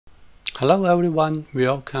Hello everyone,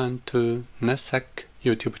 welcome to NetSec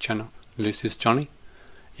YouTube channel. This is Johnny.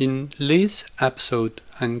 In this episode,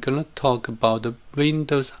 I'm gonna talk about the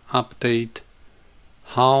Windows update,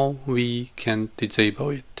 how we can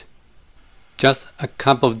disable it. Just a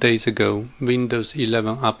couple of days ago, Windows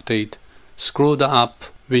 11 update screwed up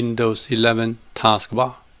Windows 11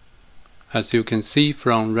 taskbar. As you can see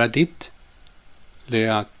from Reddit,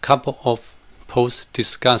 there are a couple of posts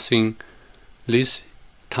discussing this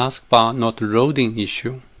taskbar not loading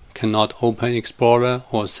issue, cannot open Explorer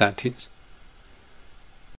or settings.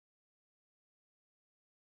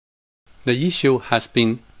 The issue has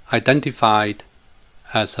been identified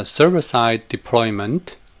as a server-side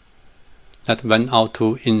deployment that went out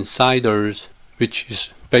to insiders, which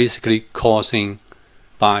is basically causing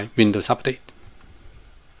by Windows Update.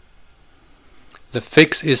 The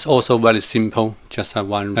fix is also very simple, just a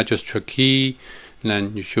one register key,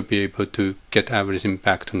 then you should be able to get everything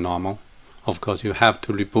back to normal. Of course, you have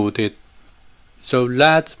to reboot it. So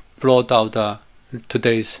let's plot out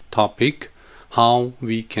today's topic, how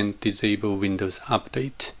we can disable Windows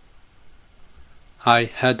Update. I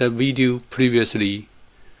had a video previously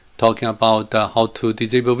talking about how to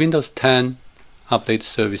disable Windows 10 update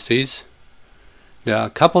services. There are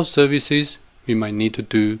a couple of services we might need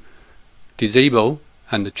to disable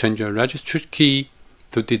and change your registry key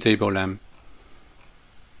to disable them.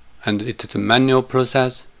 And it is a manual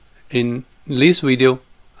process. In this video,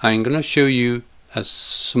 I'm going to show you a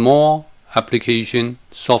small application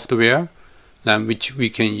software which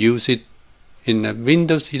we can use it in a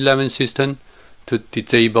Windows 11 system to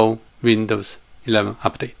disable Windows 11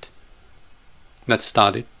 update. Let's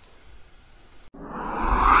start it.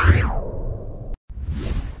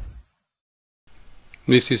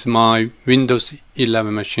 This is my Windows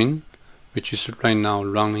 11 machine, which is right now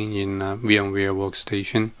running in VMware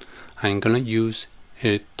Workstation. I'm gonna use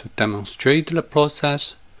it to demonstrate the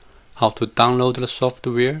process, how to download the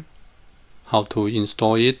software, how to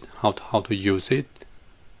install it, how to use it.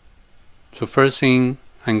 So first thing,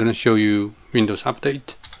 I'm gonna show you Windows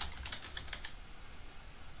Update.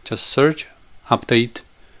 Just search Update,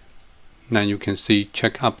 then you can see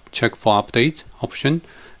check for update option.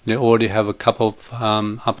 They already have a couple of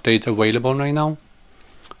updates available right now,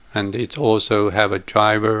 and it also have a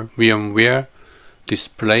driver VMware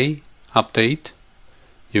display update.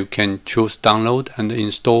 You can choose download and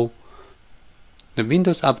install. The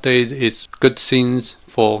Windows Update is good things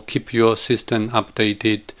for keep your system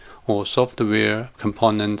updated or software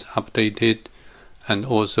components updated, and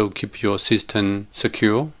also keep your system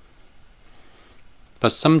secure.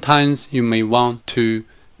 But sometimes you may want to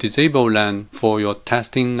disable them for your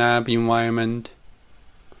testing lab environment.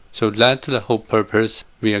 So that's the whole purpose.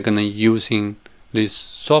 We are gonna using this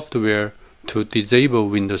software to disable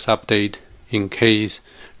Windows Update in case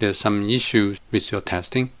there's some issues with your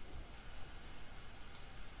testing.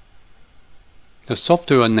 The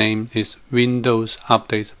software name is Windows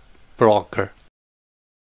Update Blocker.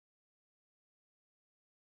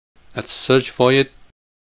 Let's search for it.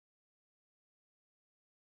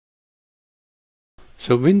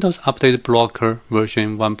 So Windows Update Blocker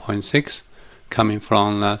version 1.6 coming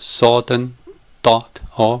from Southern.org,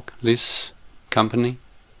 this company.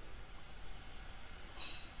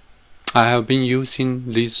 I have been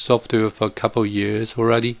using this software for a couple years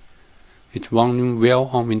already. It's running well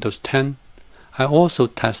on Windows 10. I also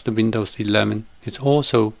tested Windows 11. It's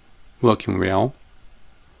also working well.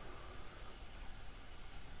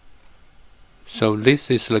 So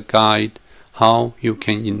this is the guide how you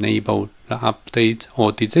can enable the update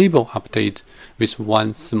or disable update with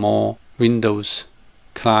one small Windows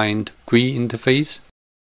client GUI interface.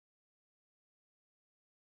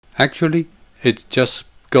 Actually, it just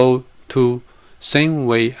go to same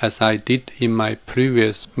way as I did in my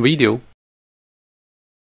previous video.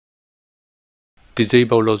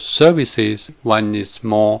 Disable those services. One is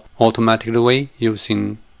more automatic way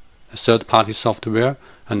using a third-party software.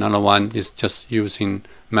 Another one is just using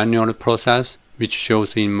manual process, which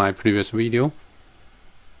shows in my previous video.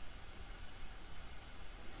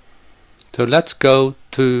 So let's go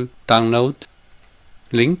to download.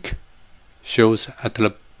 Link shows at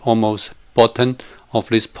the almost bottom of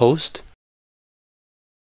this post.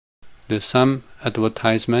 There's some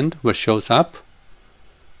advertisement which shows up,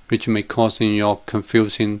 which may cause your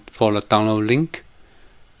confusion for the download link.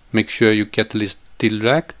 Make sure you get this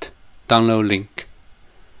direct download link.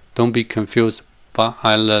 Don't be confused by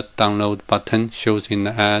other download button shows in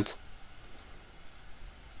the ad.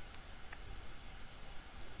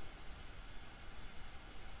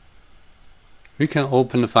 We can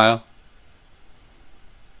open the file.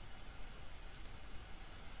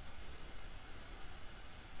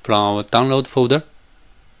 from our download folder.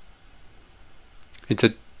 It's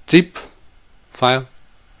a zip file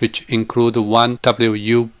which includes one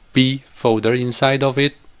WUB folder inside of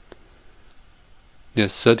it.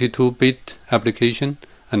 There's 32-bit application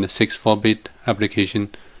and a 64-bit application.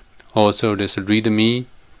 Also, there's a README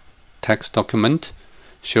text document,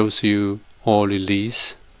 shows you all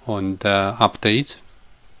release on the update.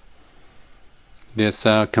 There's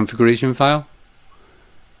a configuration file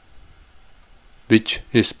which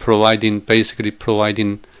is basically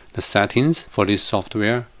providing the settings for this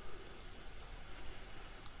software.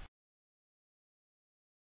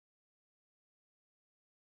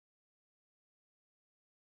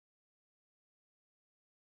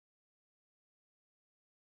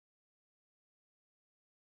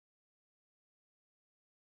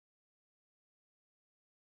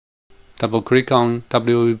 Double click on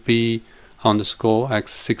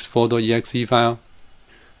wb_x64.exe file.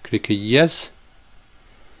 Click yes.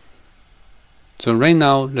 So right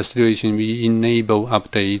now the situation, we enable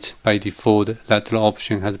update by default. That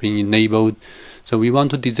option has been enabled. So we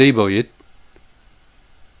want to disable it.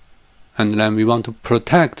 And then we want to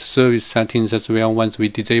protect service settings as well. Once we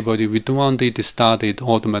disable it, we don't want it started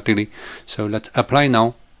automatically. So let's apply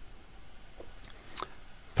now.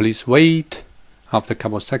 Please wait. After a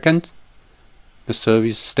couple of seconds, the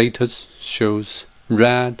service status shows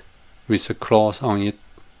red with a cross on it,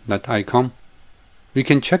 that icon. We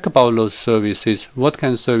can check about those services. What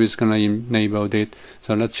kind of service gonna enable it?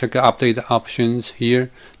 So let's check the update options here.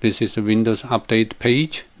 This is the Windows Update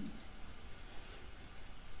page.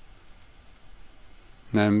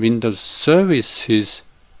 And Windows Services,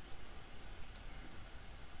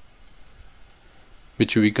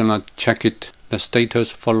 which we're gonna check it, the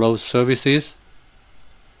status for those services.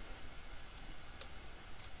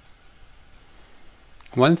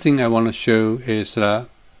 One thing I want to show is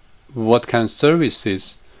what kind of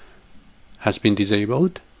services has been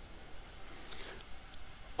disabled.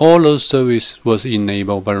 All those services was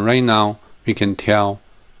enabled, but right now we can tell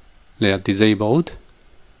they are disabled.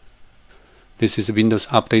 This is Windows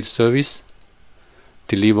Update Service,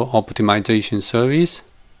 Deliver Optimization Service,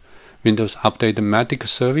 Windows Update Medic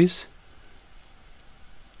Service,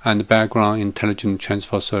 and Background Intelligent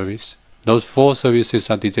Transfer Service. Those 4 services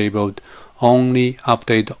are disabled. Only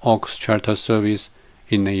Update Orchestrator Service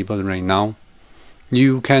enabled right now.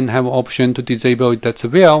 You can have option to disable it as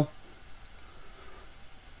well.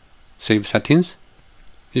 Save settings.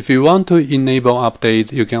 If you want to enable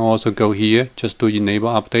update, you can also go here just to enable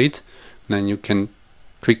update. Then you can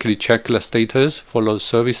quickly check the status for those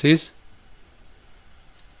services.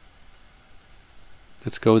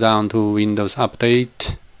 Let's go down to Windows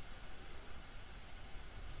Update.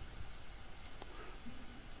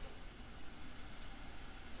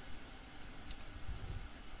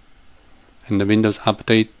 And the Windows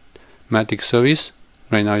Update Medic Service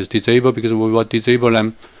right now is disabled because we will disable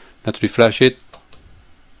them. Let's refresh it.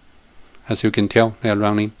 As you can tell, they are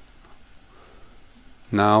running.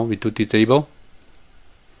 Now we do disable.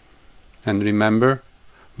 And remember,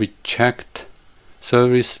 we checked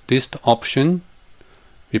service list option.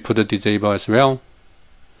 We put a disable as well.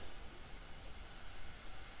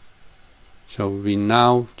 So we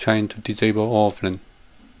now trying to disable all of them.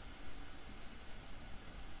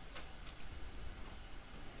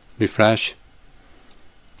 Refresh.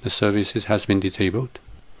 The services has been disabled.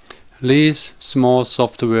 This small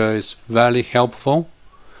software is very helpful.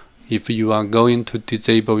 If you are going to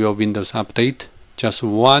disable your Windows Update, just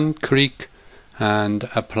one click and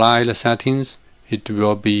apply the settings, it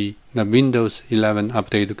will be the Windows 11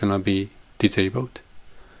 update gonna be disabled.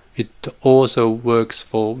 It also works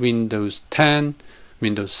for Windows 10,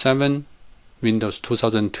 Windows 7, Windows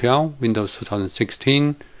 2012, Windows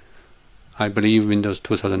 2016, I believe Windows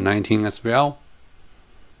 2019 as well.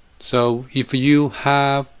 So if you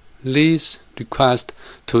have this request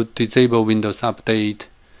to disable Windows Update,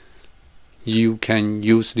 you can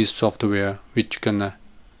use this software, which gonna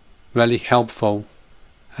very helpful.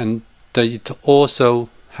 And it also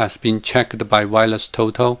has been checked by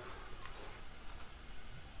VirusTotal,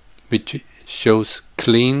 which shows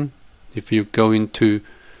clean. If you go into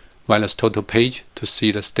VirusTotal page to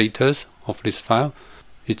see the status of this file,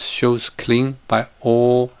 it shows clean by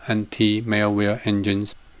all anti-malware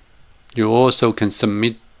engines. You also can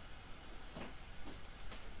submit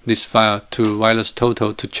this file to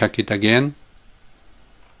VirusTotal to check it again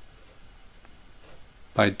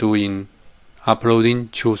by doing uploading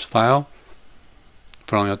choose file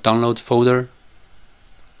from your download folder.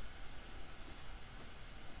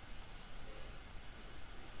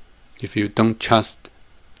 If you don't trust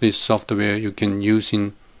this software, you can use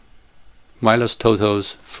in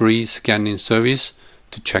VirusTotal's free scanning service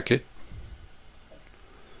to check it.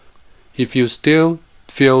 If you still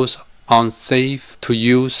feel unsafe to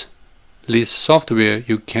use this software,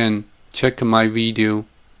 you can check my video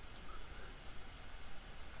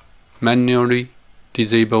manually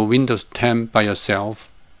disable Windows 10 by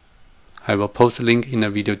yourself. I will post a link in the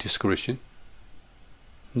video description.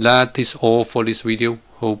 That is all for this video.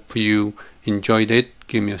 Hope you enjoyed it.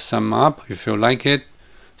 Give me a thumb up if you like it.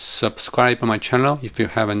 Subscribe to my channel if you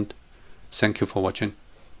haven't. Thank you for watching.